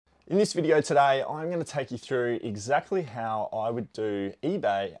In this video today, I'm going to take you through exactly how I would do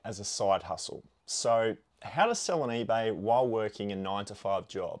eBay as a side hustle. So how to sell on eBay while working a 9-to-5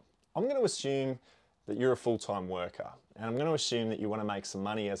 job. I'm going to assume that you're a full-time worker, and I'm going to assume that you want to make some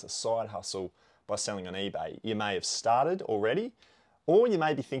money as a side hustle by selling on eBay. You may have started already, or you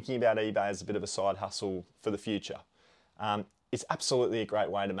may be thinking about eBay as a bit of a side hustle for the future. It's absolutely a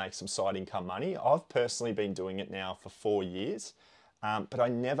great way to make some side income money. I've personally been doing it now for 4 years. But I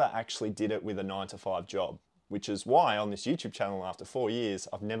never actually did it with a 9-to-5 job, which is why on this YouTube channel after 4 years,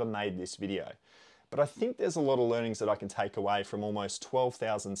 I've never made this video. But I think there's a lot of learnings that I can take away from almost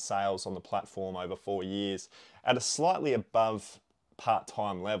 12,000 sales on the platform over 4 years at a slightly above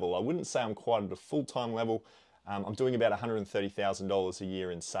part-time level. I wouldn't say I'm quite at a full-time level. I'm doing about $130,000 a year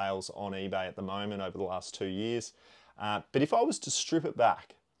in sales on eBay at the moment over the last 2 years. But if I was to strip it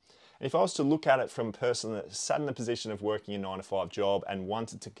back, and if I was to look at it from a person that sat in the position of working a 9-to-5 job and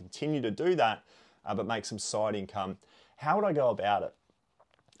wanted to continue to do that, but make some side income, how would I go about it?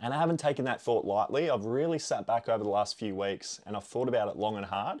 And I haven't taken that thought lightly. I've really sat back over the last few weeks and I've thought about it long and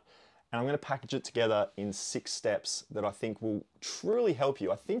hard. And I'm going to package it together in 6 steps that I think will truly help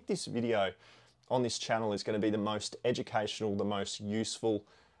you. I think this video on this channel is going to be the most educational, the most useful,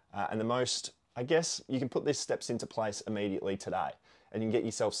 and the most, I guess, you can put these steps into place immediately today. And you can get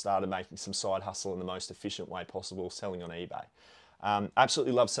yourself started making some side hustle in the most efficient way possible, selling on eBay.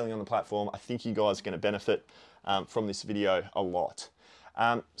 Absolutely love selling on the platform. I think you guys are going to benefit from this video a lot.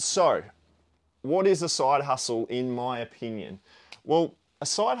 So, what is a side hustle in my opinion? Well, a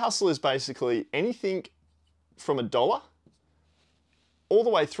side hustle is basically anything from $1 all the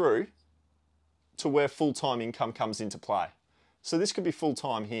way through to where full-time income comes into play. So this could be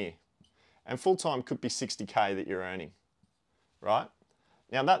full-time here, and full-time could be 60K that you're earning, right?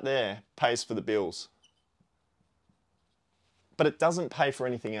 Now that there pays for the bills, but it doesn't pay for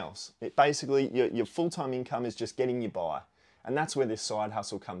anything else. It basically, your full-time income is just getting you by, and that's where this side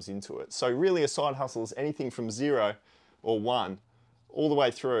hustle comes into it. So really a side hustle is anything from 0 or 1 all the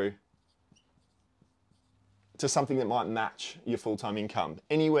way through to something that might match your full-time income,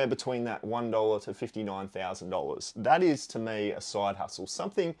 anywhere between that $1 to $59,000. That is, to me, a side hustle,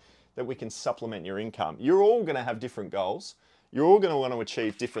 something that we can supplement your income. You're all going to have different goals. You're all going to want to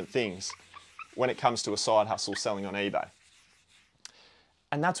achieve different things when it comes to a side hustle selling on eBay.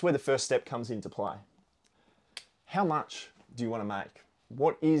 And that's where the first step comes into play. How much do you want to make?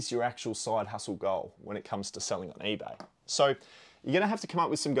 What is your actual side hustle goal when it comes to selling on eBay? So you're going to have to come up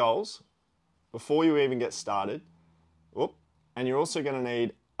with some goals before you even get started. And you're also going to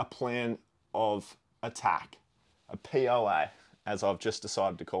need a plan of attack, a POA, as I've just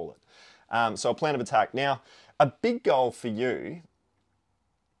decided to call it. So a plan of attack. Now, a big goal for you,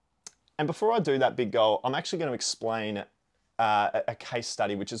 and before I do that big goal, I'm actually going to explain a case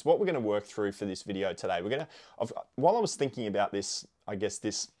study, which is what we're going to work through for this video today. While I was thinking about this, I guess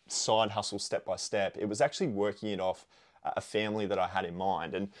this side hustle step by step, it was actually working it off a family that I had in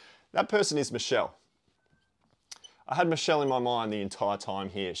mind, and that person is Michelle. I had Michelle in my mind the entire time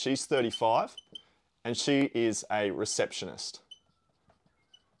here. She's 35, and she is a receptionist.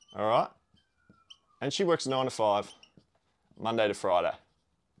 All right? And she works 9 to 5, Monday to Friday.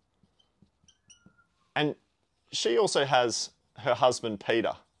 And she also has her husband,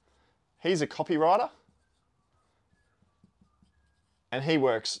 Peter. He's a copywriter. And he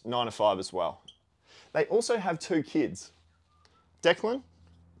works 9 to 5 as well. They also have 2 kids, Declan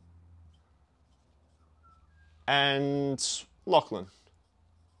and Lachlan.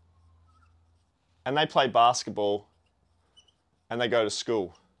 And they play basketball and they go to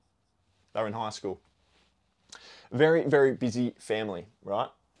school. They're in high school. Very, very busy family, right?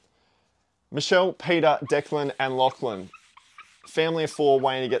 Michelle, Peter, Declan, and Lachlan. Family of 4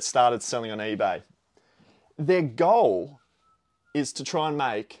 waiting to get started selling on eBay. Their goal is to try and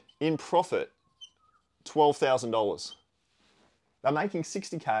make, in profit, $12,000. They're making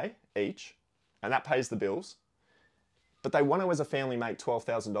 60K each, and that pays the bills. But they want to, as a family, make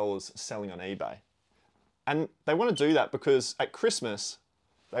 $12,000 selling on eBay. And they want to do that because at Christmas,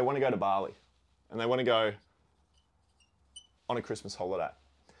 they want to go to Bali, and they want to go on a Christmas holiday.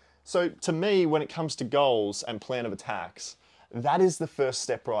 So to me, when it comes to goals and plan of attacks, that is the first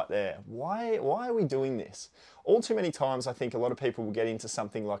step right there. Why are we doing this? All too many times, I think a lot of people will get into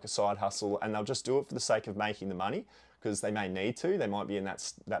something like a side hustle and they'll just do it for the sake of making the money because they may need to. They might be in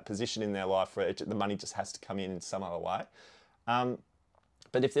that position in their life where the money just has to come in some other way.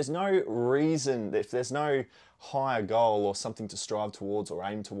 But if there's no reason, if there's no higher goal or something to strive towards or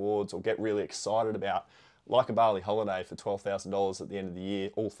aim towards or get really excited about, like a Bali holiday for $12,000 at the end of the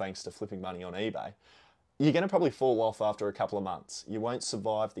year, all thanks to flipping money on eBay, you're going to probably fall off after a couple of months. You won't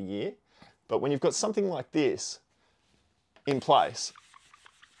survive the year. But when you've got something like this in place,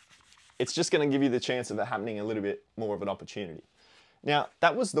 it's just going to give you the chance of it happening a little bit more of an opportunity. Now,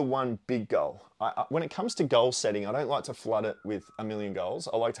 that was the one big goal. When it comes to goal setting, I don't like to flood it with a million goals.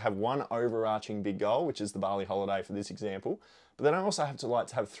 I like to have one overarching big goal, which is the Bali holiday for this example. But then I also like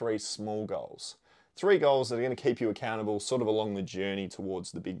to have 3 small goals. 3 goals that are going to keep you accountable sort of along the journey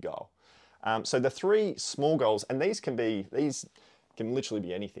towards the big goal. So the 3 small goals, and these can literally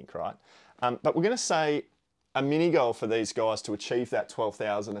be anything, right? But we're going to say a mini goal for these guys to achieve that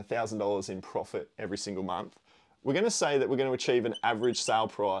 $12,000, $1,000 in profit every single month. We're going to say that we're going to achieve an average sale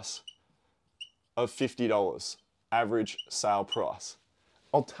price of $50, average sale price.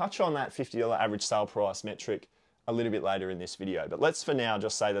 I'll touch on that $50 average sale price metric a little bit later in this video, but let's for now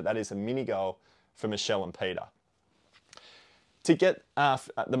just say that that is a mini goal for Michelle and Peter. To get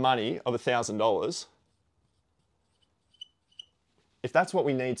the money of $1,000, if that's what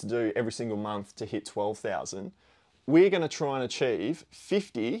we need to do every single month to hit 12,000, we're going to try and achieve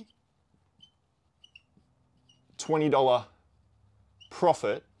 50 $20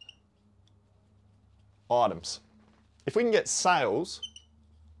 profit items. If we can get sales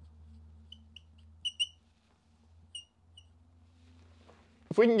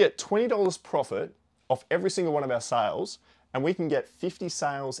if we can get $20 profit off every single one of our sales, and we can get 50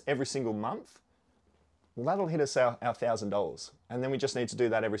 sales every single month, well, that'll hit us our $1,000. And then we just need to do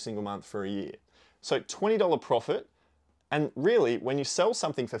that every single month for a year. So $20 profit. And really, when you sell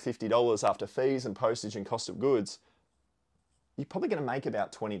something for $50 after fees and postage and cost of goods, you're probably going to make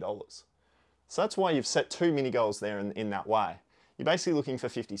about $20. So that's why you've set 2 mini goals there in that way. You're basically looking for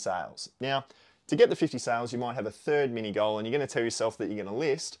 50 sales. Now, to get the 50 sales, you might have a 3rd mini goal, and you're going to tell yourself that you're going to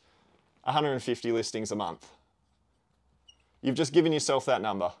list 150 listings a month. You've just given yourself that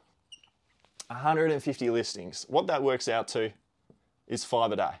number. 150 listings. What that works out to is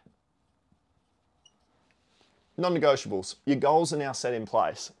 5 a day. Non-negotiables. Your goals are now set in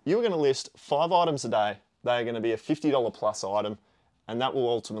place. You're going to list 5 items a day. They are going to be a $50 plus item, and that will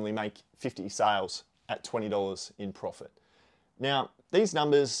ultimately make 50 sales at $20 in profit. Now, these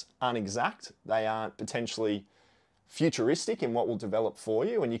numbers aren't exact. They aren't potentially futuristic in what will develop for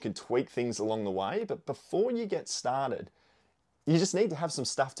you, and you can tweak things along the way. But before you get started, you just need to have some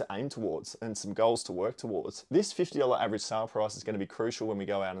stuff to aim towards and some goals to work towards. This $50 average sale price is going to be crucial when we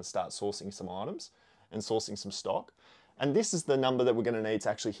go out and start sourcing some items and sourcing some stock. And this is the number that we're going to need to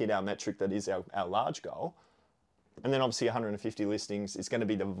actually hit our metric that is our large goal. And then obviously 150 listings is going to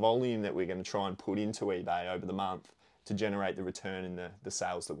be the volume that we're going to try and put into eBay over the month to generate the return in the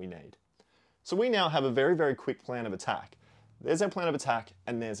sales that we need. So we now have a very, very quick plan of attack. There's our plan of attack,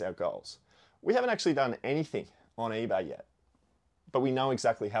 and there's our goals. We haven't actually done anything on eBay yet, but we know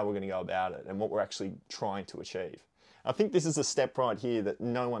exactly how we're going to go about it and what we're actually trying to achieve. I think this is a step right here that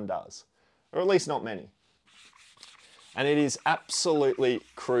no one does, or at least not many. And it is absolutely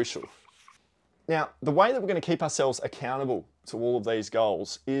crucial. Now, the way that we're going to keep ourselves accountable to all of these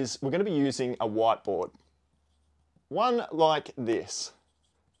goals is we're going to be using a whiteboard. One like this.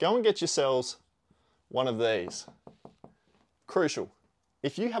 Go and get yourselves one of these. Crucial.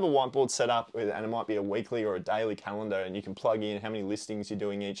 If you have a whiteboard set up, and it might be a weekly or a daily calendar, and you can plug in how many listings you're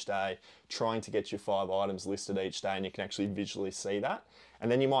doing each day, trying to get your 5 items listed each day, and you can actually visually see that.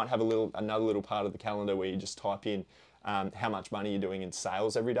 And then you might have another little part of the calendar where you just type in how much money you're doing in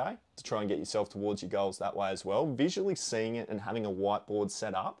sales every day to try and get yourself towards your goals that way as well. Visually seeing it and having a whiteboard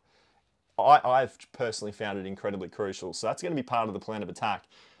set up, I've personally found it incredibly crucial. So that's going to be part of the plan of attack.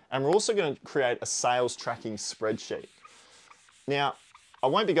 And we're also going to create a sales tracking spreadsheet. Now, I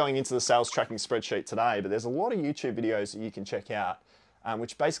won't be going into the sales tracking spreadsheet today, but there's a lot of YouTube videos that you can check out,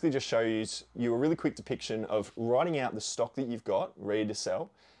 which basically just shows you a really quick depiction of writing out the stock that you've got ready to sell,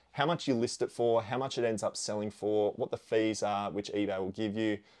 how much you list it for, how much it ends up selling for, what the fees are, which eBay will give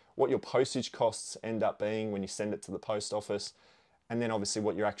you, what your postage costs end up being when you send it to the post office, and then obviously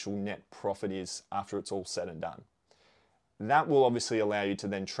what your actual net profit is after it's all said and done. That will obviously allow you to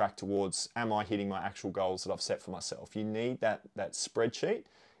then track towards, am I hitting my actual goals that I've set for myself? You need that spreadsheet.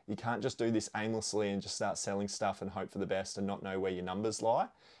 You can't just do this aimlessly and just start selling stuff and hope for the best and not know where your numbers lie.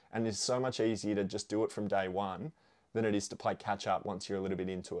 And it's so much easier to just do it from day one than it is to play catch up once you're a little bit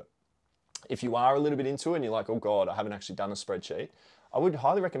into it. If you are a little bit into it and you're like, oh God, I haven't actually done a spreadsheet, I would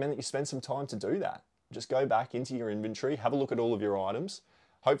highly recommend that you spend some time to do that. Just go back into your inventory, have a look at all of your items.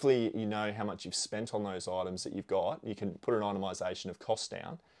 Hopefully you know how much you've spent on those items that you've got. You can put an itemization of costs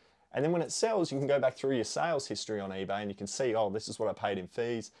down. And then when it sells, you can go back through your sales history on eBay and you can see, oh, this is what I paid in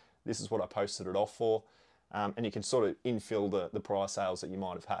fees. This is what I posted it off for. And you can sort of infill the prior sales that you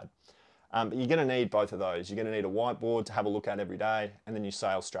might have had. But you're going to need both of those. You're going to need a whiteboard to have a look at every day, and then your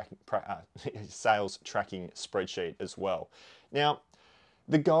sales tracking spreadsheet as well. Now,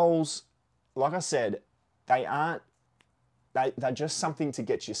 the goals, like I said, they're just something to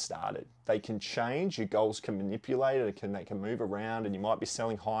get you started. They can change, your goals can manipulate it, they can move around, and you might be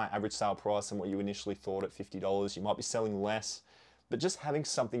selling higher average sale price than what you initially thought at $50. You might be selling less, but just having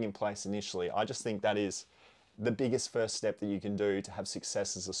something in place initially, I just think that is the biggest first step that you can do to have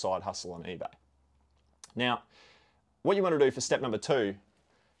success as a side hustle on eBay. Now, what you want to do for step number 2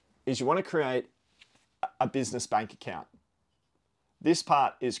 is you want to create a business bank account. This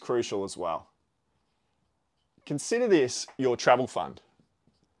part is crucial as well. Consider this your travel fund.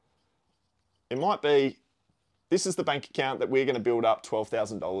 It might be, this is the bank account that we're going to build up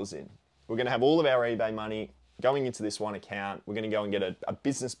 $12,000 in. We're going to have all of our eBay money going into this one account. We're going to go and get a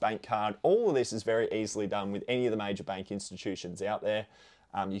business bank card. All of this is very easily done with any of the major bank institutions out there.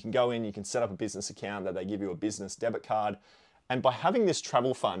 You can go in, you can set up a business account that they give you a business debit card. And by having this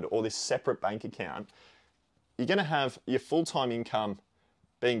travel fund or this separate bank account, you're going to have your full-time income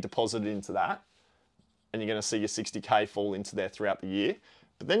being deposited into that. And you're going to see your 60K fall into there throughout the year.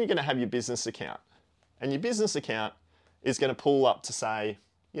 But then you're going to have your business account. And your business account is going to pull up to say,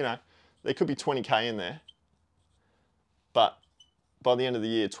 you know, there could be 20K in there. But by the end of the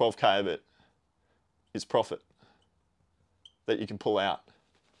year, 12K of it is profit that you can pull out.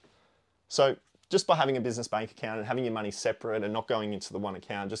 So just by having a business bank account and having your money separate and not going into the one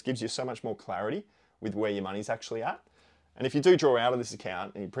account just gives you so much more clarity with where your money's actually at. And if you do draw out of this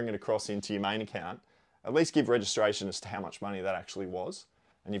account and you bring it across into your main account, at least give registration as to how much money that actually was.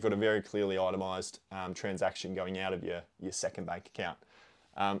 And you've got a very clearly itemized transaction going out of your second bank account.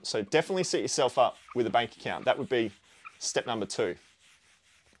 So definitely set yourself up with a bank account. That would be step number 2.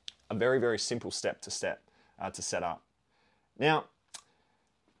 A very, very simple step to set up. Now,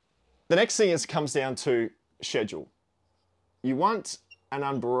 the next thing comes down to schedule. You want an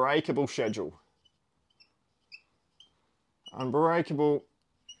unbreakable schedule. Unbreakable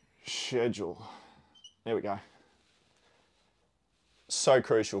schedule. There we go. So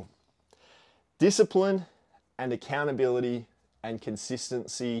crucial. Discipline and accountability and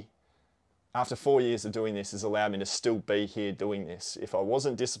consistency after 4 years of doing this has allowed me to still be here doing this. If I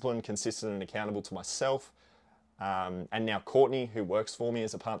wasn't disciplined, consistent and accountable to myself, and now Courtney, who works for me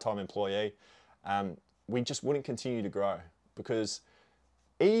as a part-time employee, we just wouldn't continue to grow, because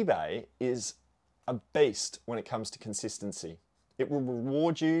eBay is a beast when it comes to consistency. It will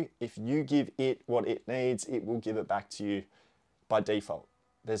reward you. If you give it what it needs, it will give it back to you by default.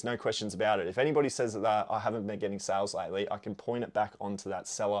 There's no questions about it. If anybody says that I haven't been getting sales lately, I can point it back onto that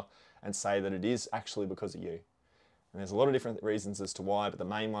seller and say that it is actually because of you. And there's a lot of different reasons as to why, but the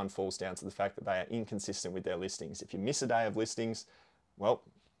main one falls down to the fact that they are inconsistent with their listings. If you miss a day of listings, well,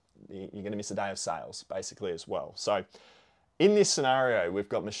 you're going to miss a day of sales, basically, as well. So in this scenario, we've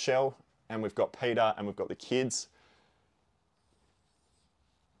got Michelle and we've got Peter and we've got the kids.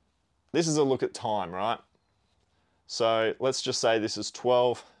 This is a look at time, right? So let's just say this is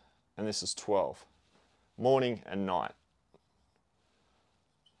 12 and this is 12. Morning and night.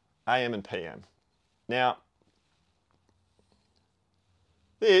 AM and PM. Now,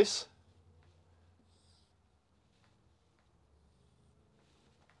 this,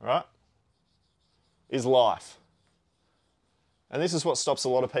 right, is life. And this is what stops a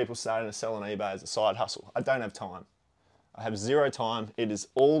lot of people starting to sell on eBay as a side hustle. I don't have time. I have zero time. It is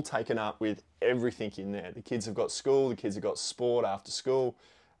all taken up with everything in there. The kids have got school, the kids have got sport after school.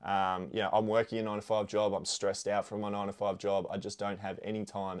 You know, I'm working a 9-to-5 job. I'm stressed out from my 9-to-5 job. I just don't have any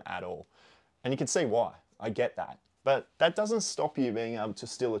time at all. And you can see why. I get that. But that doesn't stop you being able to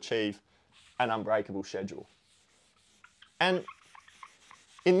still achieve an unbreakable schedule. And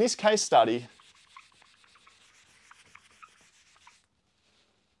in this case study,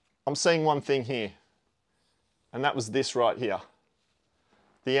 I'm seeing one thing here, and that was this right here.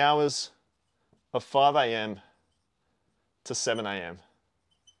 The hours of 5 AM to 7 AM.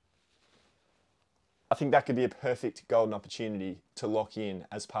 I think that could be a perfect golden opportunity to lock in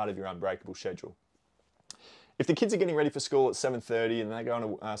as part of your unbreakable schedule. If the kids are getting ready for school at 7:30 and they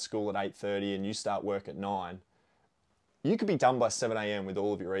go to school at 8:30 and you start work at 9, you could be done by 7 AM with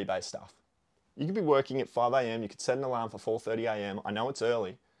all of your eBay stuff. You could be working at 5 AM, you could set an alarm for 4:30 AM. I know it's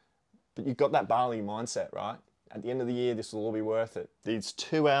early, but you've got that Bali mindset, right? At the end of the year, this will all be worth it. These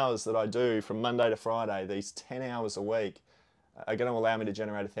 2 hours that I do from Monday to Friday, these 10 hours a week, are going to allow me to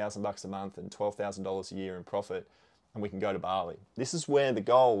generate $1,000 a month and $12,000 a year in profit, and we can go to Bali. This is where the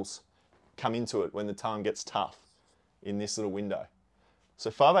goals come into it when the time gets tough in this little window. So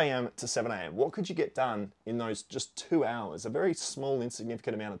 5 a.m. to 7 a.m. What could you get done in those just 2 hours? A very small,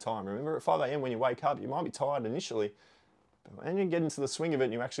 insignificant amount of time. Remember, at 5 a.m. when you wake up, you might be tired initially, but when you get into the swing of it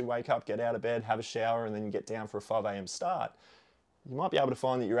and you actually wake up, get out of bed, have a shower, and then you get down for a 5 a.m. start, you might be able to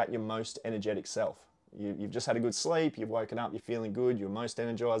find that you're at your most energetic self. You've just had a good sleep, you've woken up, you're feeling good, you're most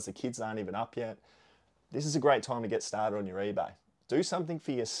energized, the kids aren't even up yet. This is a great time to get started on your eBay. Do something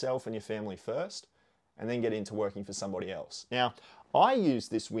for yourself and your family first, and then get into working for somebody else. Now, I use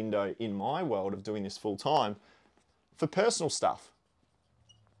this window in my world of doing this full time for personal stuff.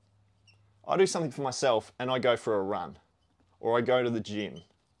 I do something for myself and I go for a run, or I go to the gym.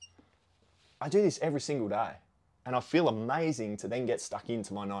 I do this every single day, and I feel amazing to then get stuck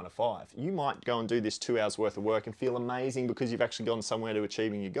into my 9 to 5. You might go and do this 2 hours worth of work and feel amazing because you've actually gone somewhere to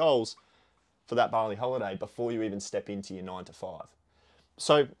achieving your goals for that Bali holiday before you even step into your 9 to 5.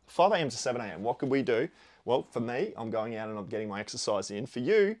 So 5 a.m. to 7 a.m., what could we do? Well, for me, I'm going out and I'm getting my exercise in. For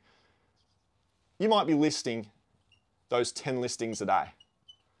you, you might be listing those 10 listings a day.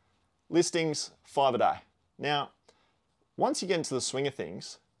 Listings, 5 a day. Now, once you get into the swing of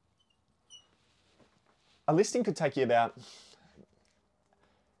things, a listing could take you about,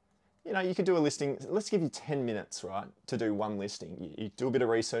 you could do a listing, let's give you 10 minutes, right, to do one listing. You do a bit of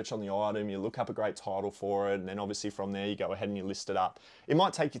research on the item, you look up a great title for it, and then obviously from there you go ahead and you list it up. It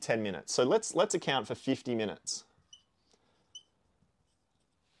might take you 10 minutes. So let's account for 50 minutes.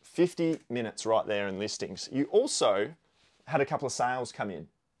 50 minutes right there in listings. You also had a couple of sales come in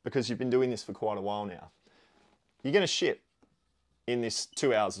because you've been doing this for quite a while now. You're going to ship in this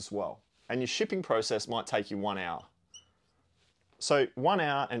 2 hours as well. And your shipping process might take you 1 hour. So 1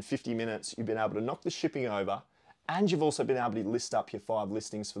 hour and 50 minutes, you've been able to knock the shipping over, and you've also been able to list up your 5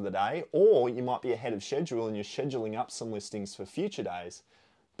 listings for the day, or you might be ahead of schedule and you're scheduling up some listings for future days.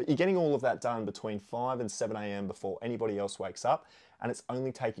 But you're getting all of that done between 5 and 7 a.m. before anybody else wakes up, and it's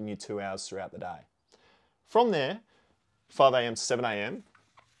only taking you 2 hours throughout the day. From there, 5 a.m. to 7 a.m.,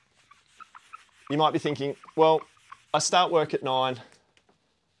 you might be thinking, well, I start work at 9,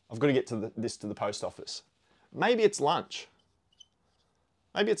 I've got to get to this to the post office. Maybe it's lunch.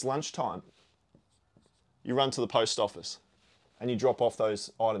 Maybe it's lunchtime. You run to the post office and you drop off those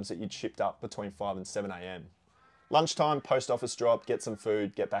items that you'd shipped up between 5 and 7 a.m. Lunchtime, post office drop, get some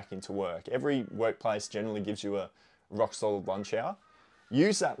food, get back into work. Every workplace generally gives you a rock solid lunch hour.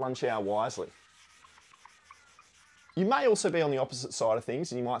 Use that lunch hour wisely. You may also be on the opposite side of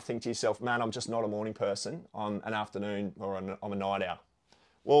things and you might think to yourself, man, I'm just not a morning person. I'm an afternoon or I'm a night owl.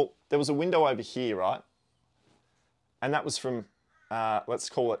 Well, there was a window over here, right? And that was from, let's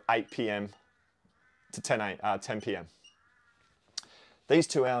call it 8 p.m. to 10 p.m. These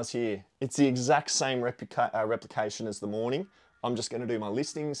 2 hours here, it's the exact same replication as the morning. I'm just going to do my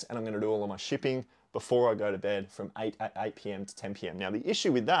listings and I'm going to do all of my shipping before I go to bed from 8 p.m. to 10 p.m. Now, the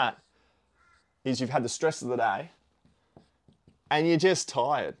issue with that is you've had the stress of the day and you're just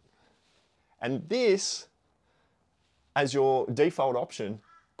tired. And this, as your default option,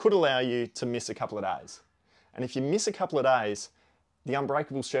 could allow you to miss a couple of days. And if you miss a couple of days, the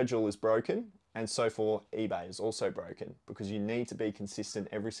unbreakable schedule is broken, and so for eBay is also broken, because you need to be consistent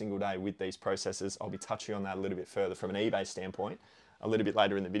every single day with these processes. I'll be touching on that a little bit further from an eBay standpoint a little bit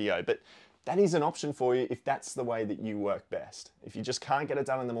later in the video, but that is an option for you if that's the way that you work best. If you just can't get it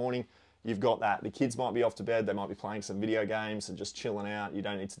done in the morning, you've got that. The kids might be off to bed, they might be playing some video games and just chilling out. You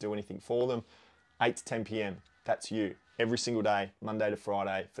don't need to do anything for them. 8 to 10 p.m, that's you. Every single day, Monday to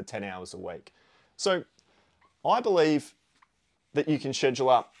Friday, for 10 hours a week. So I believe that you can schedule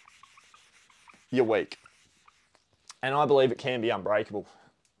up your week. And I believe it can be unbreakable.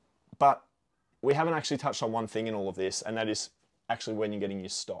 But we haven't actually touched on one thing in all of this, and that is actually when you're getting your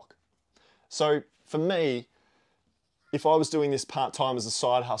stock. So for me, if I was doing this part-time as a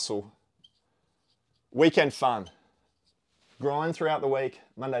side hustle, weekend fun. Grind throughout the week,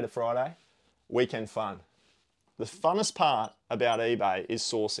 Monday to Friday, weekend fun. The funnest part about eBay is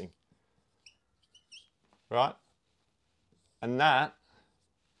sourcing, right? And that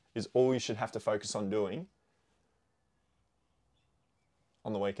is all you should have to focus on doing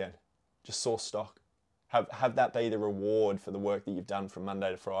on the weekend. Just source stock. Have that be the reward for the work that you've done from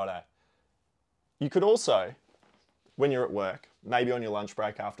Monday to Friday. You could also, when you're at work, maybe on your lunch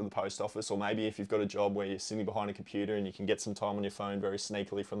break after the post office, or maybe if you've got a job where you're sitting behind a computer and you can get some time on your phone very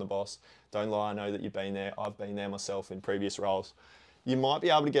sneakily from the boss. Don't lie, I know that you've been there. I've been there myself in previous roles. You might be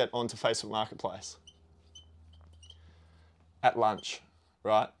able to get onto Facebook Marketplace at lunch,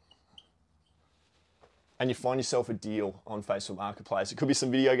 right? And you find yourself a deal on Facebook Marketplace. It could be some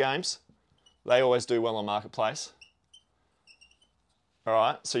video games. They always do well on Marketplace. All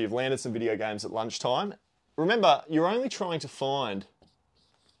right, so you've landed some video games at lunchtime. Remember, you're only trying to find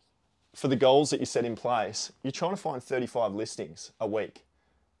for the goals that you set in place, you're trying to find 35 listings a week.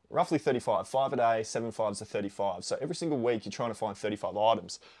 Roughly 35, 5 a day, 7 fives are 35. So every single week you're trying to find 35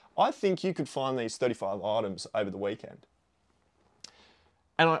 items. I think you could find these 35 items over the weekend.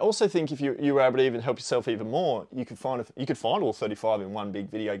 And I also think if you were able to even help yourself even more, you could find all 35 in one big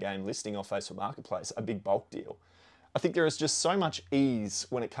video game listing off Facebook Marketplace, a big bulk deal. I think there is just so much ease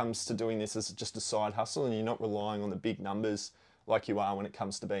when it comes to doing this as just a side hustle, and you're not relying on the big numbers like you are when it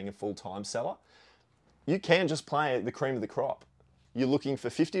comes to being a full-time seller. You can just play the cream of the crop. You're looking for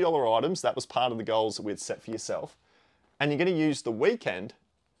 $50 items. That was part of the goals that we'd set for yourself. And you're going to use the weekend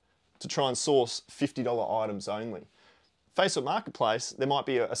to try and source $50 items only. Facebook Marketplace, there might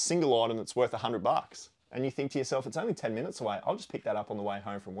be a single item that's worth $100. And you think to yourself, it's only 10 minutes away. I'll just pick that up on the way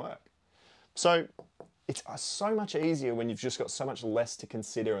home from work. So it's so much easier when you've just got so much less to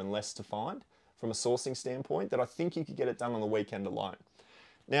consider and less to find from a sourcing standpoint that I think you could get it done on the weekend alone.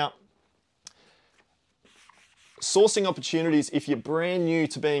 Now, sourcing opportunities, if you're brand new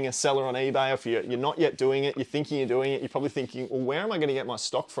to being a seller on eBay, or if you're not yet doing it, you're thinking you're doing it, you're probably thinking, well, where am I going to get my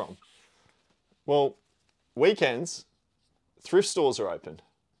stock from? Well, weekends, thrift stores are open.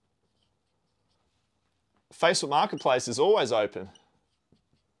 Facebook Marketplace is always open.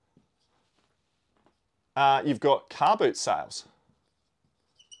 You've got car boot sales.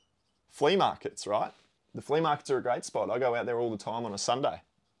 Flea markets, right? The flea markets are a great spot. I go out there all the time on a Sunday.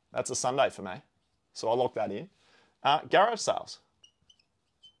 That's a Sunday for me. So I lock that in. Garage sales.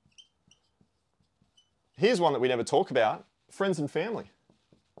 Here's one that we never talk about, friends and family.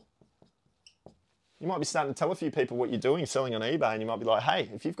 You might be starting to tell a few people what you're doing, selling on eBay, and you might be like, hey,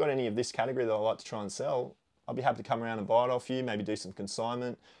 if you've got any of this category that I like to try and sell, I'll be happy to come around and buy it off you, maybe do some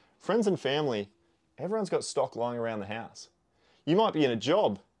consignment. Friends and family, everyone's got stock lying around the house. You might be in a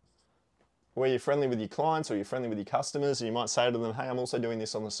job where you're friendly with your clients or you're friendly with your customers, and you might say to them, hey, I'm also doing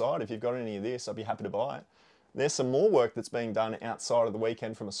this on the side. If you've got any of this, I'd be happy to buy it. There's some more work that's being done outside of the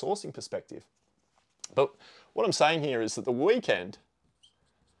weekend from a sourcing perspective. But what I'm saying here is that the weekend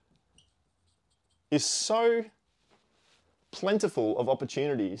is so plentiful of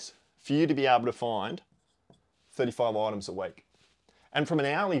opportunities for you to be able to find 35 items a week. And from an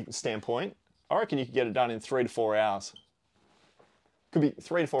hourly standpoint, I reckon you could get it done in 3 to 4 hours. Could be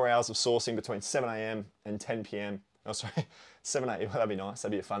 3 to 4 hours of sourcing between 7 a.m. and 10 p.m. Oh, sorry, 7 a.m. That'd be nice.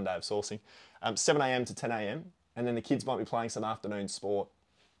 That'd be a fun day of sourcing. 7 a.m. to 10 a.m. And then the kids might be playing some afternoon sport.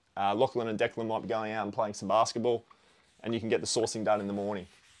 Lachlan and Declan might be going out and playing some basketball, and you can get the sourcing done in the morning.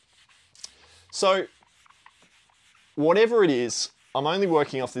 So whatever it is, I'm only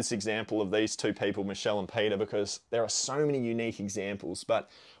working off this example of these two people, Michelle and Peter, because there are so many unique examples. But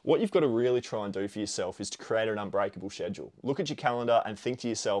what you've got to really try and do for yourself is to create an unbreakable schedule. Look at your calendar and think to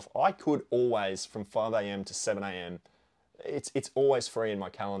yourself, I could always, from 5 a.m. to 7 a.m., it's always free in my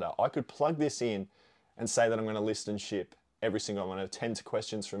calendar. I could plug this in and say that I'm going to list and ship every single, I'm going to attend to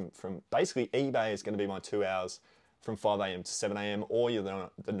questions from basically eBay is going to be my 2 hours from 5 a.m. to 7 a.m. or you're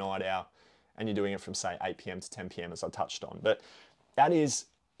the night owl and you're doing it from say 8 p.m. to 10 p.m. as I touched on. But that is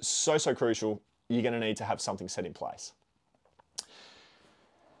so crucial. You're going to need to have something set in place.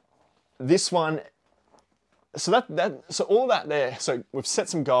 This one, so all of that there, so we've set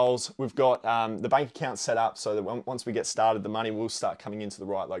some goals, we've got the bank account set up so that once we get started, the money will start coming into the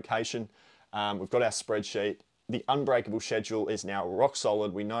right location. We've got our spreadsheet. The unbreakable schedule is now rock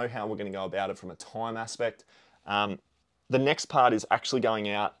solid. We know how we're going to go about it from a time aspect. The next part is actually going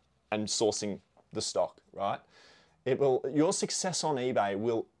out and sourcing the stock, right? Your success on eBay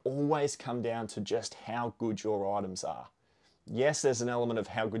will always come down to just how good your items are. Yes, there's an element of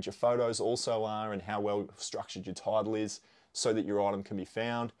how good your photos also are and how well structured your title is so that your item can be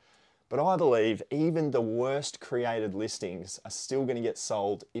found. But I believe even the worst created listings are still going to get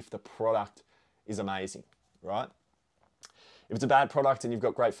sold if the product is amazing, right? If it's a bad product and you've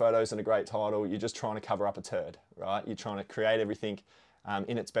got great photos and a great title, you're just trying to cover up a turd, right? You're trying to create everything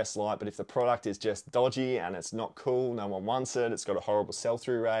in its best light. But if the product is just dodgy and it's not cool, no one wants it, it's got a horrible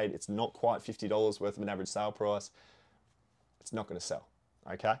sell-through rate, it's not quite $50 worth of an average sale price, it's not going to sell,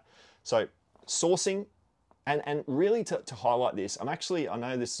 okay? So sourcing, and really to highlight this, I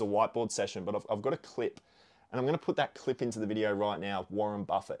know this is a whiteboard session, but I've got a clip, and I'm going to put that clip into the video right now of Warren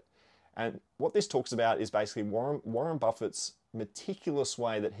Buffett. And what this talks about is basically Warren Buffett's meticulous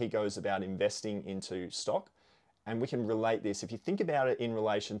way that he goes about investing into stock. And we can relate this. If you think about it in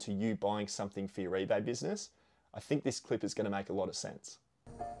relation to you buying something for your eBay business, I think this clip is going to make a lot of sense.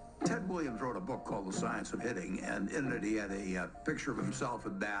 Ted Williams wrote a book called The Science of Hitting, and in it he had a picture of himself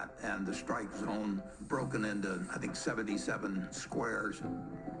at bat and the strike zone broken into, I think, 77 squares.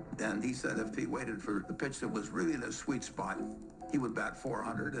 And he said if he waited for the pitch that was really in a sweet spot, he would bat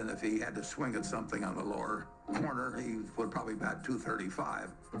 400, and if he had to swing at something on the lower corner, he would probably bat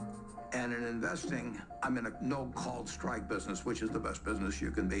 235. And in investing, I'm in a no-called strike business, which is the best business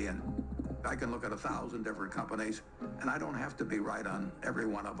you can be in. I can look at 1,000 different companies, and I don't have to be right on every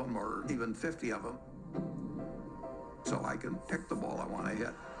one of them, or even 50 of them. So I can pick the ball I want to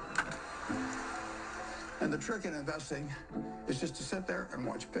hit. And the trick in investing is just to sit there and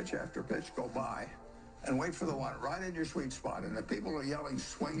watch pitch after pitch go by and wait for the one right in your sweet spot. And if people are yelling,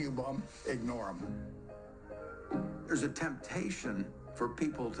 swing you bum, ignore them. There's a temptation for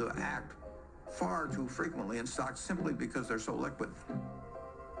people to act far too frequently in stocks simply because they're so liquid.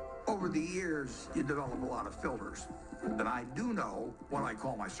 Over the years, you develop a lot of filters. And I do know what I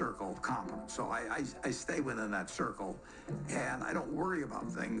call my circle of competence. So I stay within that circle, and I don't worry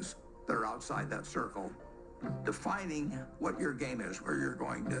about things that are outside that circle. Defining what your game is, where you're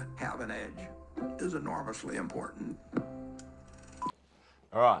going to have an edge, is enormously important.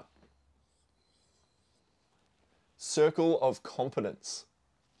 All right. Circle of competence.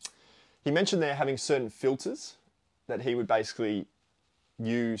 He mentioned there having certain filters that he would basically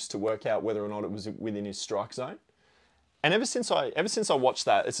use to work out whether or not it was within his strike zone. And ever since I watched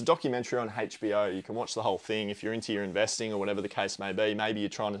that, it's a documentary on HBO. You can watch the whole thing if you're into your investing or whatever the case may be. Maybe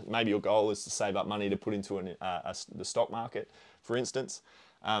your goal is to save up money to put into the stock market, for instance.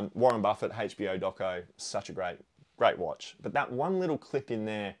 Warren Buffett, HBO doco, such a great watch. But that one little clip in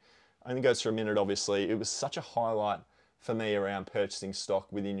there only goes for a minute, obviously. It was such a highlight for me around purchasing stock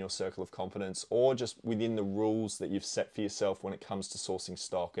within your circle of competence, or just within the rules that you've set for yourself when it comes to sourcing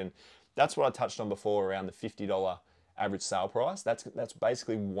stock. And that's what I touched on before around the $50 average sale price. That's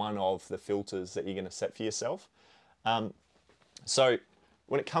basically one of the filters that you're going to set for yourself. So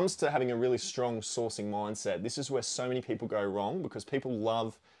when it comes to having a really strong sourcing mindset, this is where so many people go wrong, because people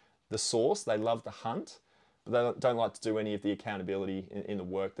love the source, they love the hunt, but they don't like to do any of the accountability in the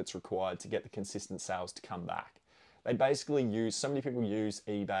work that's required to get the consistent sales to come back. They basically so many people use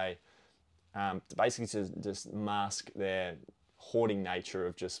eBay basically to just mask their hoarding nature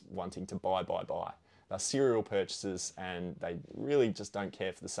of just wanting to buy. They're serial purchases, and they really just don't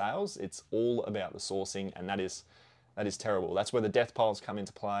care for the sales. It's all about the sourcing, and that is terrible. That's where the death piles come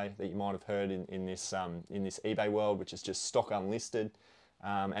into play that you might have heard in this eBay world, which is just stock unlisted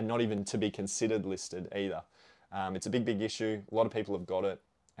and not even to be considered listed either. It's a big issue. A lot of people have got it.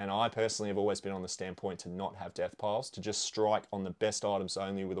 And I personally have always been on the standpoint to not have death piles, to just strike on the best items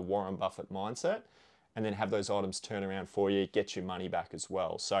only with a Warren Buffett mindset, and then have those items turn around for you, get your money back as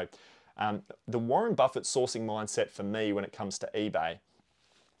well. So the Warren Buffett sourcing mindset for me when it comes to eBay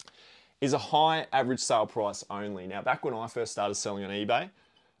is a high average sale price only. Now, back when I first started selling on eBay,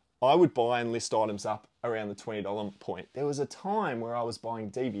 I would buy and list items up around the $20 point. There was a time where I was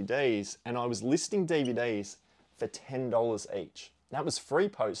buying DVDs and I was listing DVDs for $10 each. That was free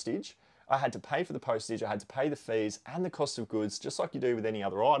postage. I had to pay for the postage, I had to pay the fees and the cost of goods, just like you do with any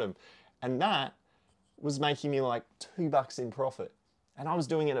other item. And that was making me like $2 in profit. And I was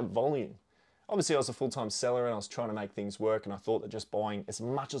doing it at volume. Obviously, I was a full-time seller and I was trying to make things work, and I thought that just buying as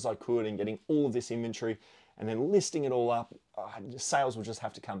much as I could and getting all of this inventory and then listing it all up, sales would just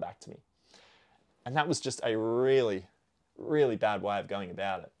have to come back to me. And that was just a really bad way of going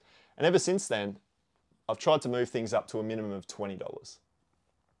about it. And ever since then, I've tried to move things up to a minimum of $20.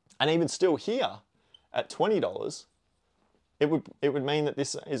 And even still here, at $20, it would mean that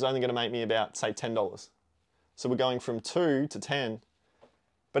this is only going to make me about, say, $10. So we're going from 2 to 10.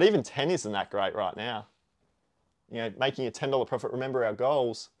 But even 10 isn't that great right now. You know, making a $10 profit, remember our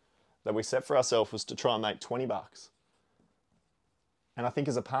goals that we set for ourselves was to try and make $20. And I think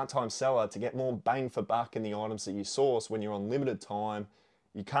as a part-time seller, to get more bang for buck in the items that you source when you're on limited time,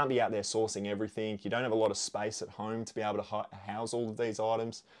 you can't be out there sourcing everything. You don't have a lot of space at home to be able to house all of these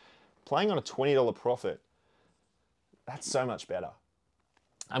items. Playing on a $20 profit, that's so much better.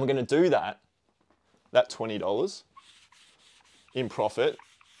 And we're going to do that $20 in profit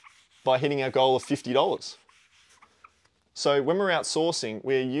by hitting our goal of $50. So when we're out sourcing,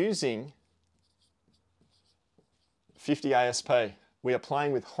 we're using 50 ASP. We are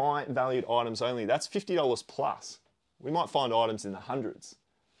playing with high valued items only. That's $50 plus. We might find items in the hundreds,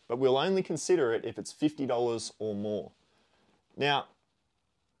 but we'll only consider it if it's $50 or more. Now,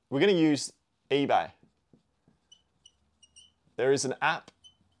 we're going to use eBay. There is an app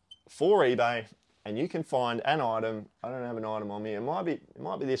for eBay, and you can find an item. I don't have an item on me. It might be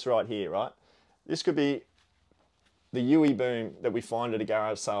this right here, right? This could be the UE boom that we find at a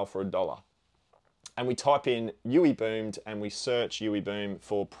garage sale for $1. And we type in UE boomed and we search UE boom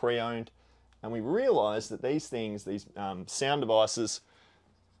for pre-owned, and we realize that these things, these sound devices,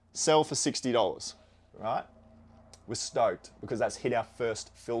 sell for $60, right? We're stoked because that's hit our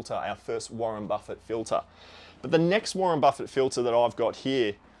first filter, our first Warren Buffett filter. But the next Warren Buffett filter that I've got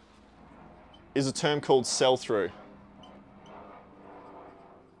here is a term called sell-through.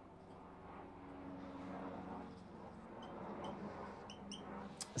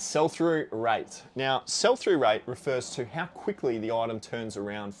 Sell-through rate. Now, sell-through rate refers to how quickly the item turns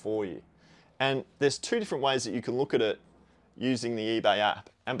around for you. And there's two different ways that you can look at it using the eBay app.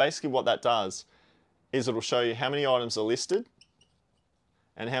 And basically what that does is it'll show you how many items are listed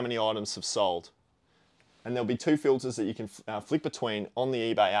and how many items have sold. And there'll be two filters that you can flick between on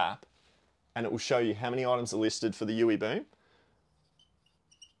the eBay app, and it will show you how many items are listed for the UE boom.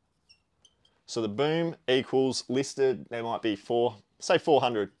 So the boom equals listed, there might be say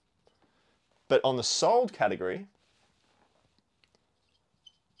 400. But on the sold category,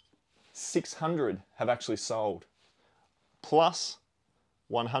 600 have actually sold, plus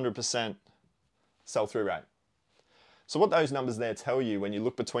 100% sell-through rate. So what those numbers there tell you when you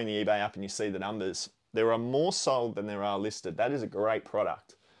look between the eBay app and you see the numbers, there are more sold than there are listed. That is a great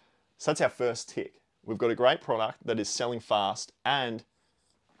product. So that's our first tick. We've got a great product that is selling fast and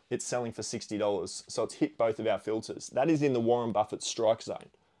it's selling for $60. So it's hit both of our filters. That is in the Warren Buffett strike zone.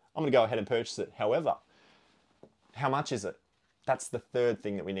 I'm gonna go ahead and purchase it. However, how much is it? That's the third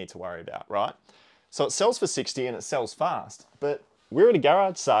thing that we need to worry about, right? So it sells for 60 and it sells fast, but we're at a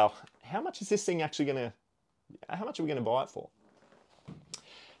garage sale. How much is this thing actually how much are we gonna buy it for?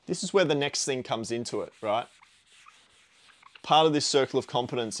 This is where the next thing comes into it, right? Part of this circle of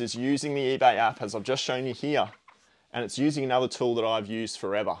competence is using the eBay app, as I've just shown you here, and it's using another tool that I've used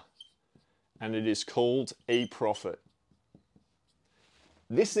forever, and it is called eProfit.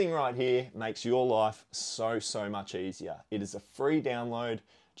 This thing right here makes your life so much easier. It is a free download.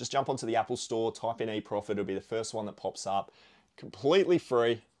 Just jump onto the Apple Store, type in eProfit, it'll be the first one that pops up. Completely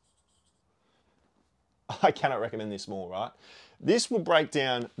free. I cannot recommend this more, right? This will break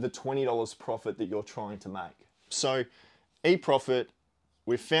down the $20 profit that you're trying to make. So eProfit,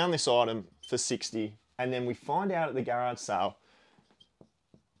 we've found this item for 60, and then we find out at the garage sale,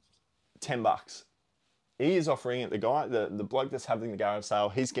 10 bucks. He is offering it, the bloke that's having the garage sale,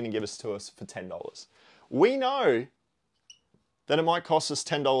 he's gonna give it to us for $10. We know that it might cost us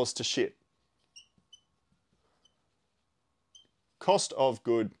 $10 to ship. Cost of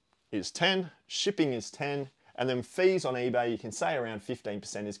good is 10, shipping is 10, and then fees on eBay, you can say around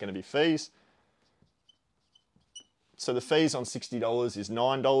 15% is gonna be fees. So the fees on $60 is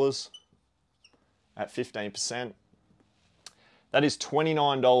 $9 at 15%. That is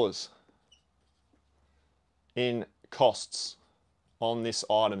 $29 in costs on this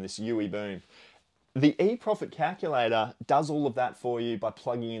item, this UE boom. The eProfit calculator does all of that for you by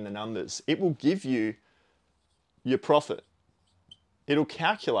plugging in the numbers. It will give you your profit. It'll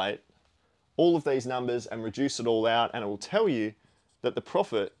calculate all of these numbers and reduce it all out, and it will tell you that the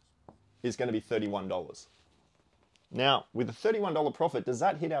profit is going to be $31. Now, with a $31 profit, does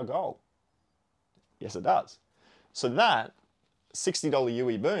that hit our goal? Yes, it does. So that $60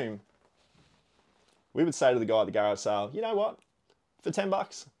 UE boom, we would say to the guy at the garage sale, you know what, for 10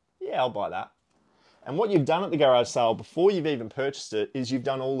 bucks, yeah, I'll buy that. And what you've done at the garage sale before you've even purchased it is you've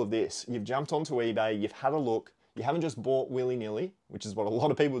done all of this. You've jumped onto eBay, you've had a look, you haven't just bought willy-nilly, which is what a lot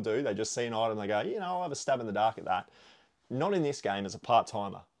of people do. They just see an item, they go, you know, I'll have a stab in the dark at that. Not in this game as a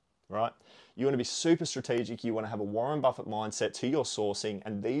part-timer, right? You want to be super strategic, you want to have a Warren Buffett mindset to your sourcing,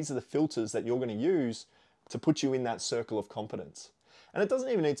 and these are the filters that you're going to use to put you in that circle of competence. And it doesn't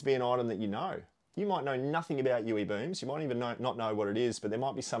even need to be an item that you know. You might know nothing about UE booms, you might even not know what it is, but there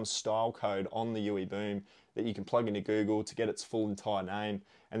might be some style code on the UE boom that you can plug into Google to get its full entire name,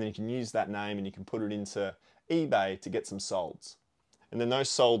 and then you can use that name and you can put it into eBay to get some solds. And then those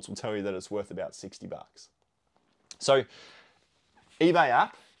solds will tell you that it's worth about 60 bucks. So eBay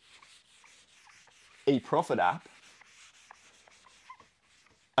app, eProfit app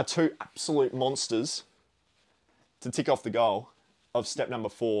are two absolute monsters to tick off the goal of step number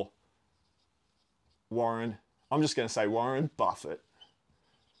 4. Warren, I'm just going to say Warren Buffett,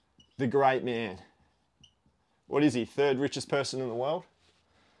 the great man. What is he, 3rd richest person in the world?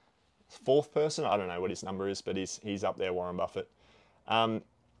 4th person? I don't know what his number is, but he's up there, Warren Buffett.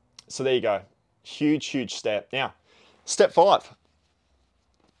 So there you go. Huge step. Now, step 5.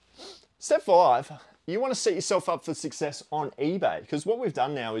 Step 5, you want to set yourself up for success on eBay, because what we've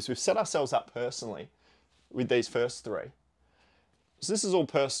done now is we've set ourselves up personally with these first 3. So this is all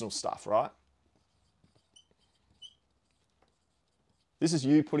personal stuff, right? This is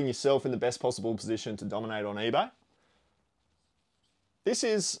you putting yourself in the best possible position to dominate on eBay. This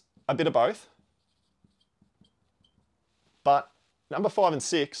is a bit of both. But number 5 and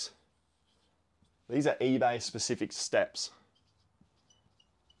 6, These are eBay specific steps.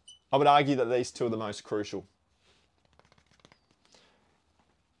 I would argue that these two are the most crucial.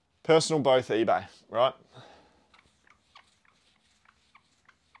 Personal, both eBay, right?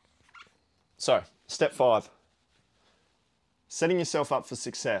 So, step 5. Setting yourself up for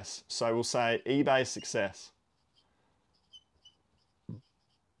success. So we'll say eBay success.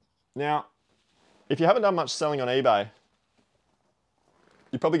 Now, if you haven't done much selling on eBay,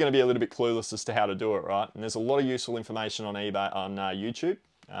 you're probably going to be a little bit clueless as to how to do it, right? And there's a lot of useful information on eBay, on YouTube.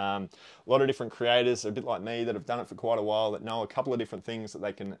 A lot of different creators, a bit like me, that have done it for quite a while, that know a couple of different things that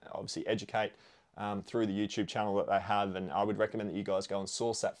they can obviously educate through the YouTube channel that they have. And I would recommend that you guys go and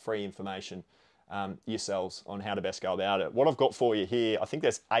source that free information yourselves on how to best go about it. What I've got for you here, I think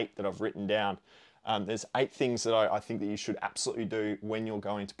there's 8 that I've written down. There's 8 things that I think that you should absolutely do when you're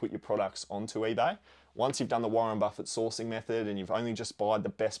going to put your products onto eBay. Once you've done the Warren Buffett sourcing method and you've only just bought the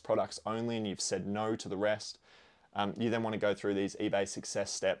best products only and you've said no to the rest, you then want to go through these eBay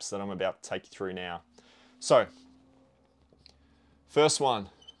success steps that I'm about to take you through now. So, first one,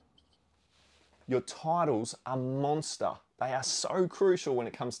 your titles are monster. They are so crucial when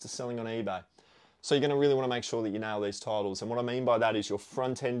it comes to selling on eBay. So you're going to really want to make sure that you nail these titles. And what I mean by that is you're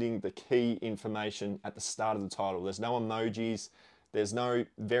front-ending the key information at the start of the title. There's no emojis. There's no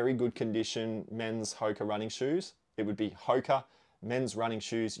very good condition men's Hoka running shoes. It would be Hoka men's running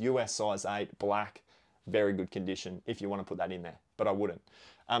shoes, US size 8, black, very good condition if you want to put that in there, but I wouldn't.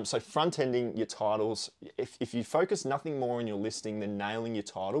 So front-ending your titles, if you focus nothing more on your listing than nailing your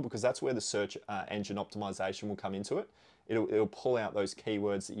title, because that's where the search engine optimization will come into it. It'll pull out those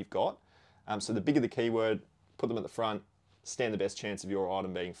keywords that you've got. So the bigger the keyword, put them at the front, stand the best chance of your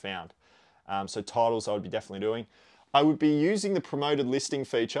item being found. So titles I would be definitely doing. I would be using the promoted listing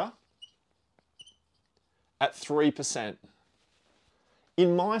feature at 3%.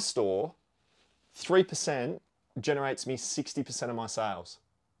 In my store, 3% generates me 60% of my sales.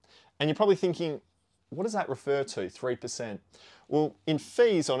 And you're probably thinking, what does that refer to, 3%? Well, in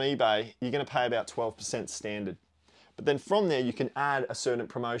fees on eBay, you're going to pay about 12% standard. But then from there, you can add a certain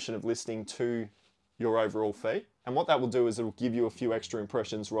promotion of listing to your overall fee. And what that will do is it will give you a few extra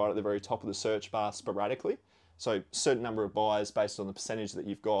impressions right at the very top of the search bar sporadically. So a certain number of buyers based on the percentage that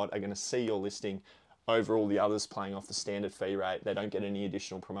you've got are going to see your listing over all the others playing off the standard fee rate. They don't get any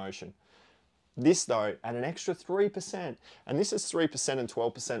additional promotion. This though, at an extra 3%, and this is 3% and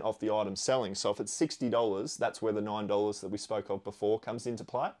 12% off the item selling. So if it's $60, that's where the $9 that we spoke of before comes into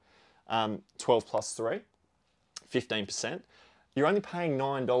play. 12 plus 3. 15%, you're only paying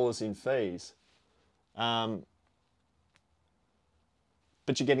 $9 in fees, but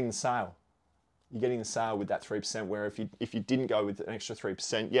you're getting the sale. You're getting the sale with that 3%, where if you didn't go with an extra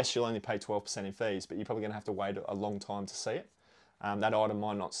 3%, yes, you'll only pay 12% in fees, but you're probably going to have to wait a long time to see it. That item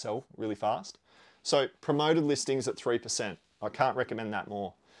might not sell really fast. So promoted listings at 3%. I can't recommend that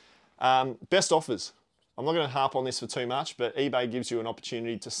more. Best offers. I'm not going to harp on this for too much, but eBay gives you an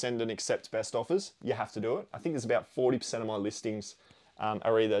opportunity to send and accept best offers. You have to do it. I think there's about 40% of my listings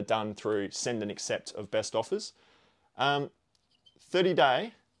are either done through send and accept of best offers.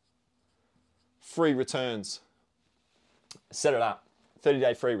 30-day free returns. Set it up.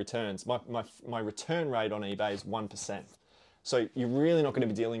 30-day free returns. My return rate on eBay is 1%. So you're really not going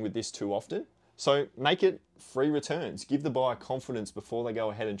to be dealing with this too often. So make it free returns. Give the buyer confidence before they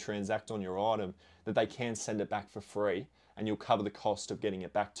go ahead and transact on your item that they can send it back for free, and you'll cover the cost of getting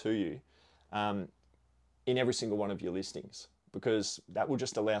it back to you in every single one of your listings, because that will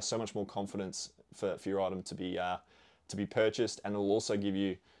just allow so much more confidence for your item to be purchased, and it'll also give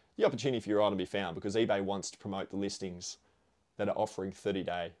you the opportunity for your item to be found, because eBay wants to promote the listings that are offering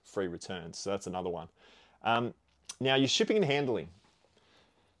 30-day free returns. So that's another one. Now, your shipping and handling.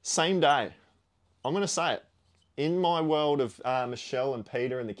 Same day. I'm going to say it. In my world of Michelle and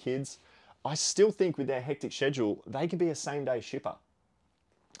Peter and the kids, I still think with their hectic schedule, they can be a same-day shipper.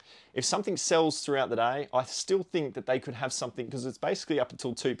 If something sells throughout the day, I still think that they could have something, because it's basically up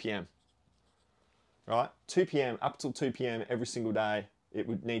until 2 p.m. Right? 2 p.m., up till 2 p.m. every single day, it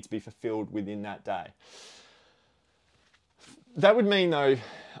would need to be fulfilled within that day. That would mean, though,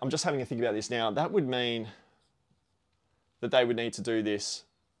 I'm just having a think about this now, that would mean that they would need to do this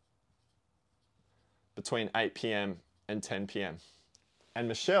between 8 p.m. and 10 p.m. And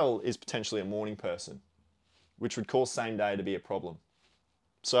Michelle is potentially a morning person, which would cause same day to be a problem.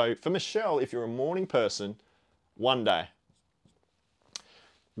 So for Michelle, if you're a morning person, 1 day.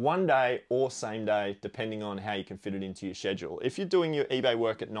 1 day or same day, depending on how you can fit it into your schedule. If you're doing your eBay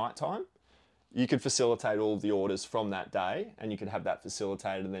work at night time, you could facilitate all of the orders from that day, and you could have that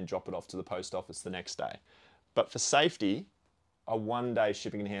facilitated and then drop it off to the post office the next day. But for safety, a 1 day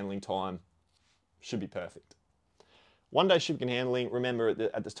shipping and handling time should be perfect. 1 day shipping and handling, remember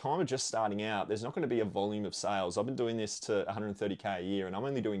at the time of just starting out, there's not going to be a volume of sales. I've been doing this to 130K a year and I'm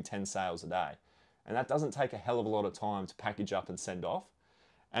only doing 10 sales a day. And that doesn't take a hell of a lot of time to package up and send off.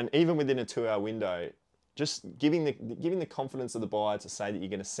 And even within a 2-hour window, just giving the confidence of the buyer to say that you're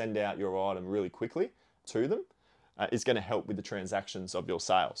going to send out your item really quickly to them is going to help with the transactions of your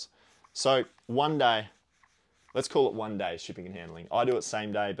sales. So 1 day, let's call it 1 day shipping and handling. I do it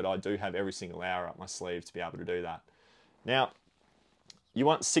same day, but I do have every single hour up my sleeve to be able to do that. Now, you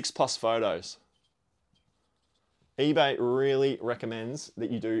want 6+ photos. eBay really recommends that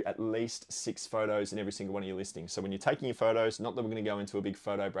you do at least 6 photos in every single one of your listings. So when you're taking your photos, not that we're going to go into a big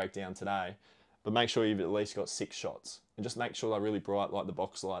photo breakdown today, but make sure you've at least got 6 shots. And just make sure they're really bright like the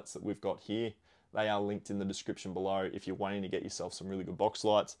box lights that we've got here. They are linked in the description below. If you're wanting to get yourself some really good box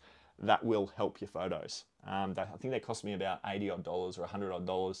lights, that will help your photos. I think they cost me about $80 odd or $100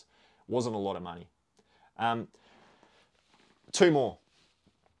 odd. Wasn't a lot of money. 2 more.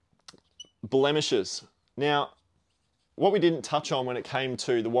 Blemishes. Now, what we didn't touch on when it came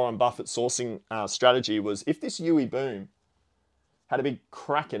to the Warren Buffett sourcing strategy was if this Yui boom had a big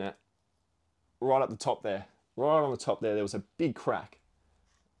crack in it, right up the top there, right on the top there was a big crack.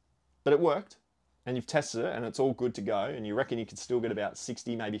 But it worked, and you've tested it, and it's all good to go, and you reckon you could still get about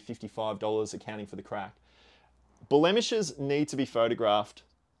 $60, maybe $55 accounting for the crack. Blemishes need to be photographed,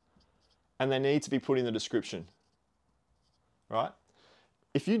 and they need to be put in the description, right?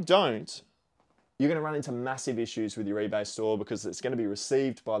 If you don't, you're going to run into massive issues with your eBay store because it's going to be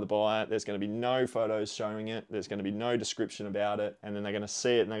received by the buyer. There's going to be no photos showing it. There's going to be no description about it. And then they're going to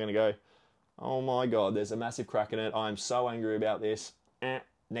see it and they're going to go, oh my God, there's a massive crack in it. I'm so angry about this.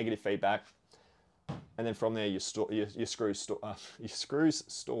 Negative feedback. And then from there, your screws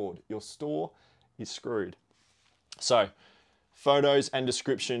stored. Your store is screwed. So photos and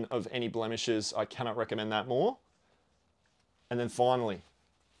description of any blemishes, I cannot recommend that more. And then finally,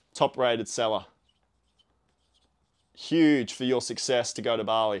 top rated seller. Huge for your success to go to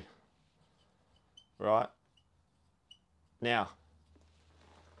Bali, right? Now,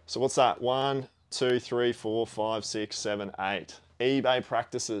 so what's that? 1, 2, 3, 4, 5, 6, 7, 8. eBay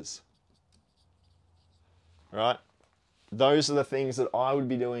practices, right? Those are the things that I would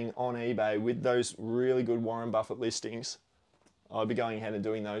be doing on eBay with those really good Warren Buffett listings. I'd be going ahead and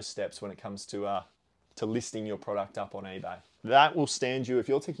doing those steps when it comes to listing your product up on eBay. That will stand you, if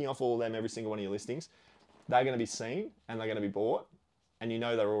you're ticking off all of them, every single one of your listings, they're going to be seen and they're going to be bought, and you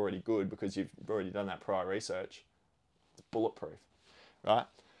know they're already good because you've already done that prior research. It's bulletproof, right?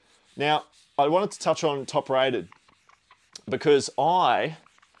 Now, I wanted to touch on top rated because I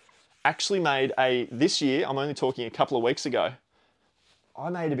actually made this year, I'm only talking a couple of weeks ago, I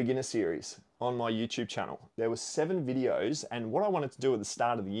made a beginner series on my YouTube channel. There were 7 videos, and what I wanted to do at the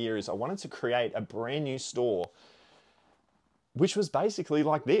start of the year is I wanted to create a brand new store which was basically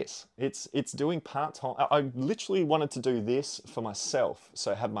like this. It's doing part-time. I literally wanted to do this for myself.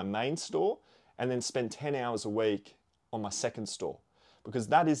 So have my main store and then spend 10 hours a week on my second store, because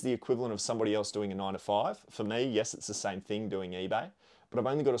that is the equivalent of somebody else doing a 9 to 5. For me, yes, it's the same thing doing eBay, but I've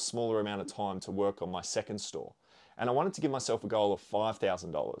only got a smaller amount of time to work on my second store. And I wanted to give myself a goal of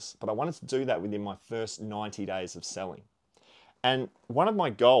 $5,000, but I wanted to do that within my first 90 days of selling. And one of my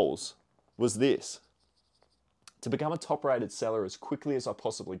goals was this: to become a top-rated seller as quickly as I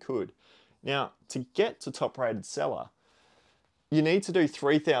possibly could. Now, to get to top-rated seller, you need to do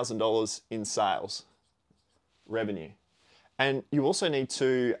 $3,000 in sales revenue. And you also need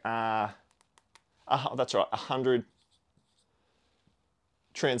to, that's right, 100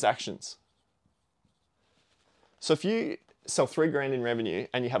 transactions. So if you sell $3,000 in revenue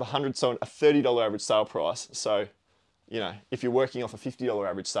and you have 100, so a $30 average sale price, so you know, if you're working off a $50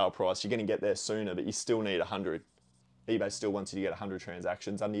 average sale price, you're going to get there sooner, but you still need 100. eBay still wants you to get 100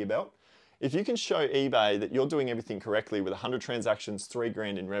 transactions under your belt. If you can show eBay that you're doing everything correctly with 100 transactions,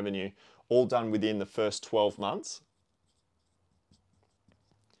 $3,000 in revenue, all done within the first 12 months,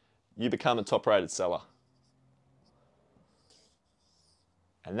 you become a top-rated seller.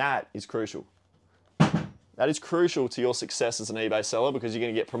 And that is crucial. That is crucial to your success as an eBay seller, because you're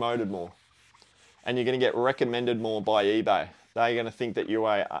going to get promoted more. And you're going to get recommended more by eBay. They're going to think that you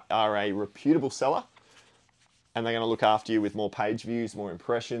are a reputable seller, and they're going to look after you with more page views, more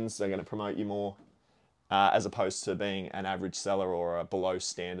impressions. They're going to promote you more, as opposed to being an average seller or a below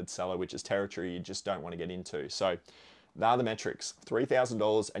standard seller, which is territory you just don't want to get into. So they are the metrics: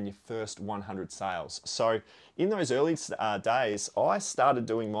 $3,000 and your first 100 sales. So in those early days, I started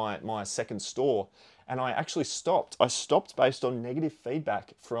doing my second store, and I actually stopped. I stopped based on negative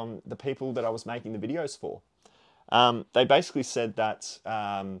feedback from the people that I was making the videos for. They basically said that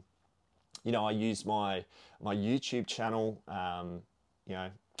You know, I used my YouTube channel, you know,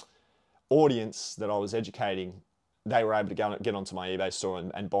 audience that I was educating. They were able to get onto my eBay store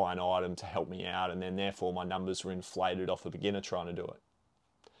and buy an item to help me out, and then therefore my numbers were inflated off a beginner trying to do it.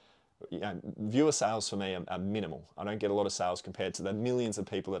 You know, viewer sales for me are minimal. I don't get a lot of sales compared to the millions of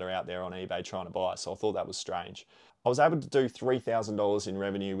people that are out there on eBay trying to buy, so I thought that was strange. I was able to do $3,000 in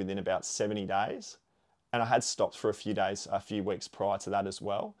revenue within about 70 days, and I had stopped for a few weeks prior to that as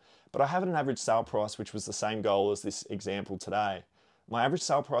well. But I have an average sale price, which was the same goal as this example today. My average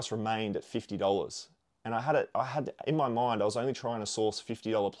sale price remained at $50. And I had in my mind, I was only trying to source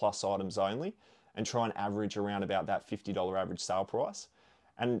 $50 plus items only and try and average around about that $50 average sale price.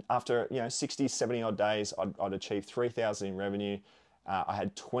 And after 60, 70 odd days, I'd achieved 3,000 in revenue. I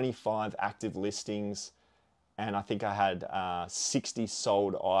had 25 active listings, and I think I had 60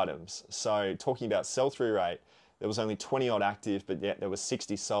 sold items. So talking about sell-through rate, there was only 20 odd active, but yet there was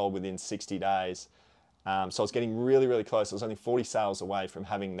 60 sold within 60 days. So I was getting really, really close. I was only 40 sales away from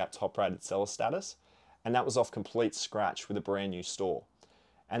having that top-rated seller status, and that was off complete scratch with a brand new store.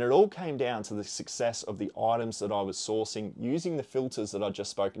 And it all came down to the success of the items that I was sourcing using the filters that I've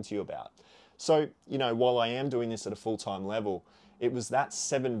just spoken to you about. So, you know, while I am doing this at a full-time level, it was that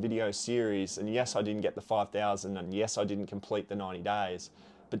 7-video series, and yes, I didn't get the 5,000, and yes, I didn't complete the 90 days,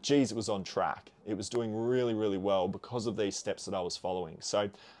 but geez, it was on track. It was doing really, really well because of these steps that I was following. So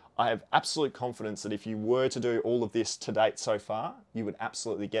I have absolute confidence that if you were to do all of this to date so far, you would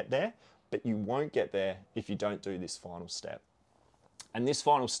absolutely get there, but you won't get there if you don't do this final step. And this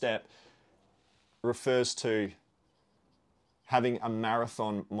final step refers to having a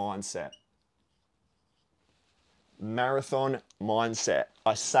marathon mindset. Marathon mindset.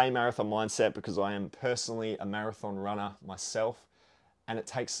 I say marathon mindset because I am personally a marathon runner myself, and it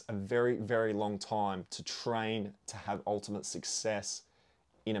takes a very, very long time to train to have ultimate success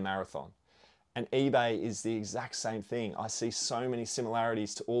in a marathon. And eBay is the exact same thing. I see so many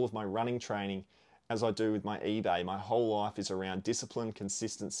similarities to all of my running training as I do with my eBay. My whole life is around discipline,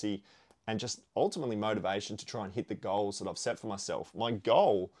 consistency, and just ultimately motivation to try and hit the goals that I've set for myself. My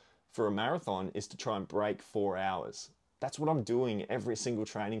goal for a marathon is to try and break 4 hours. That's what I'm doing every single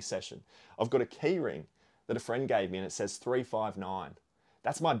training session. I've got a key ring that a friend gave me and it says 359.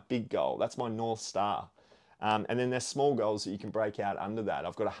 That's my big goal. That's my North Star. And then there's small goals that you can break out under that.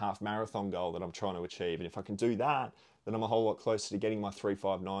 I've got a half marathon goal that I'm trying to achieve. And if I can do that, then I'm a whole lot closer to getting my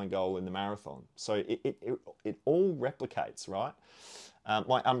 359 goal in the marathon. So it all replicates, right?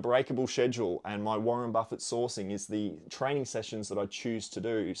 My unbreakable schedule and my Warren Buffett sourcing is the training sessions that I choose to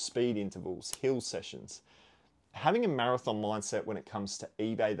do, speed intervals, hill sessions. Having a marathon mindset when it comes to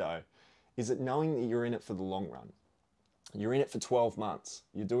eBay though, is that knowing that you're in it for the long run. You're in it for 12 months.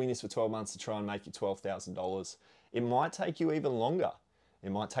 You're doing this for 12 months to try and make you $12,000. It might take you even longer.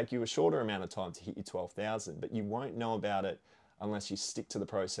 It might take you a shorter amount of time to hit your 12,000, but you won't know about it unless you stick to the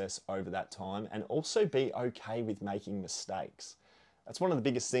process over that time, and also be okay with making mistakes. That's one of the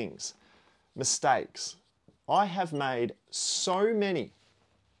biggest things. Mistakes. I have made so many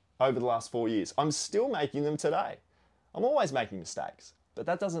over the last 4 years. I'm still making them today. I'm always making mistakes, but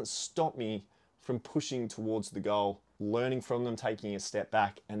that doesn't stop me from pushing towards the goal, learning from them, taking a step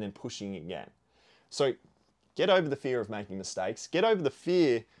back, and then pushing again. So get over the fear of making mistakes. Get over the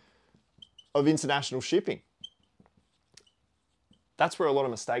fear of international shipping. That's where a lot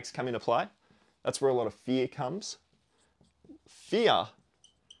of mistakes come into play. That's where a lot of fear comes. Fear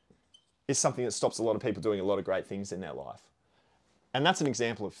is something that stops a lot of people doing a lot of great things in their life. And that's an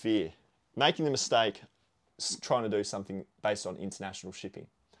example of fear. Making the mistake, trying to do something based on international shipping.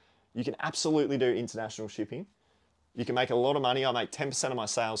 You can absolutely do international shipping. You can make a lot of money. I make 10% of my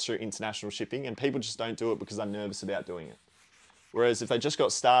sales through international shipping, and people just don't do it because they're nervous about doing it. Whereas if they just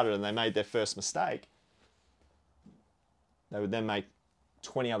got started and they made their first mistake, they would then make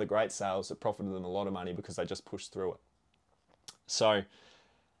 20 other great sales that profited them a lot of money because they just pushed through it. So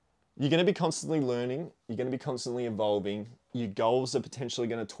you're going to be constantly learning. You're going to be constantly evolving. Your goals are potentially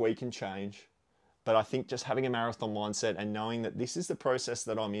going to tweak and change. But I think just having a marathon mindset and knowing that this is the process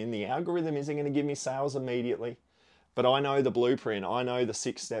that I'm in, the algorithm isn't going to give me sales immediately, but I know the blueprint. I know the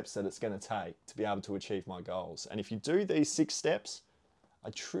 6 steps that it's going to take to be able to achieve my goals. And if you do these 6 steps, I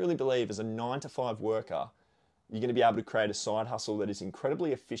truly believe as a 9-to-5 worker, you're going to be able to create a side hustle that is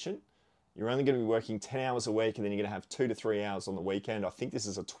incredibly efficient. You're only going to be working 10 hours a week, and then you're going to have 2 to 3 hours on the weekend. I think this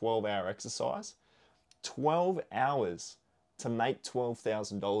is a 12-hour exercise. 12 hours to make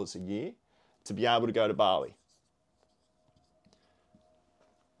 $12,000 a year to be able to go to Bali.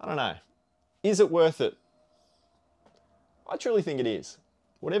 I don't know. Is it worth it? I truly think it is.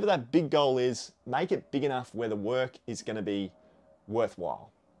 Whatever that big goal is, make it big enough where the work is going to be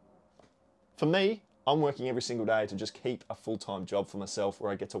worthwhile. For me, I'm working every single day to just keep a full-time job for myself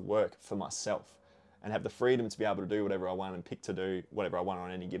where I get to work for myself and have the freedom to be able to do whatever I want and pick to do whatever I want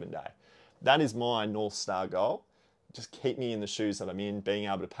on any given day. That is my North Star goal. Just keep me in the shoes that I'm in, being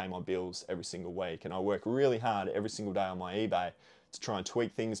able to pay my bills every single week. And I work really hard every single day on my eBay to try and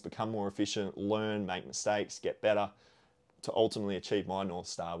tweak things, become more efficient, learn, make mistakes, get better, to ultimately achieve my North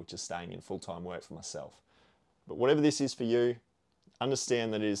Star, which is staying in full-time work for myself. But whatever this is for you,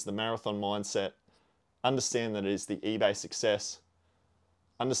 understand that it is the marathon mindset, understand that it is the eBay success,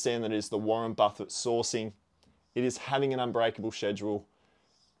 understand that it is the Warren Buffett sourcing, it is having an unbreakable schedule,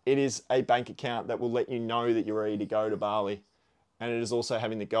 it is a bank account that will let you know that you're ready to go to Bali, and it is also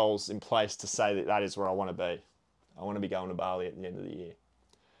having the goals in place to say that that is where I want to be. I want to be going to Bali at the end of the year.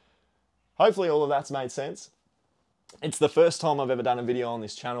 Hopefully all of that's made sense. It's the first time I've ever done a video on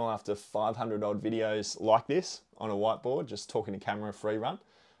this channel after 500 odd videos like this on a whiteboard, just talking to camera free run.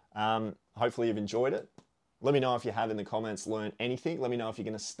 Hopefully you've enjoyed it. Let me know if you have in the comments learned anything. Let me know if you're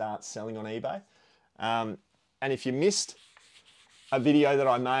going to start selling on eBay. And if you missed a video that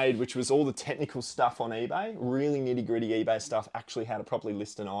I made, which was all the technical stuff on eBay, really nitty gritty eBay stuff, actually how to properly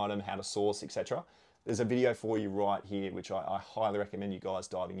list an item, how to source, etc. There's a video for you right here, which I highly recommend you guys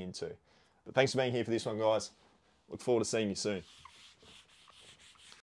diving into. But thanks for being here for this one, guys. Look forward to seeing you soon.